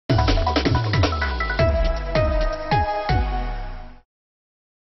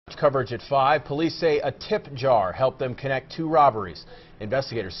coverage at 5. Police say a tip jar helped them connect 2 robberies.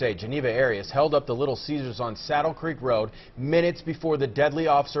 Investigators say Geneva Arias held up the Little Caesars on Saddle Creek Road minutes before the deadly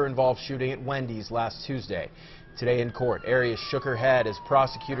officer-involved shooting at Wendy's last Tuesday. Today in court, Arias shook her head as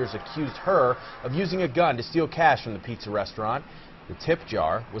prosecutors accused her of using a gun to steal cash from the pizza restaurant. The tip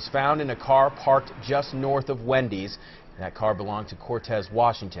jar was found in a car parked just north of Wendy's. That car belonged to Cortez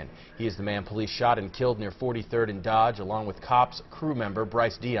Washington. He is the man police shot and killed near 43rd and Dodge, along with cops crew member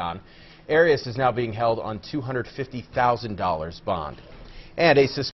Bryce Dion. Arias is now being held on $250,000 bond. And a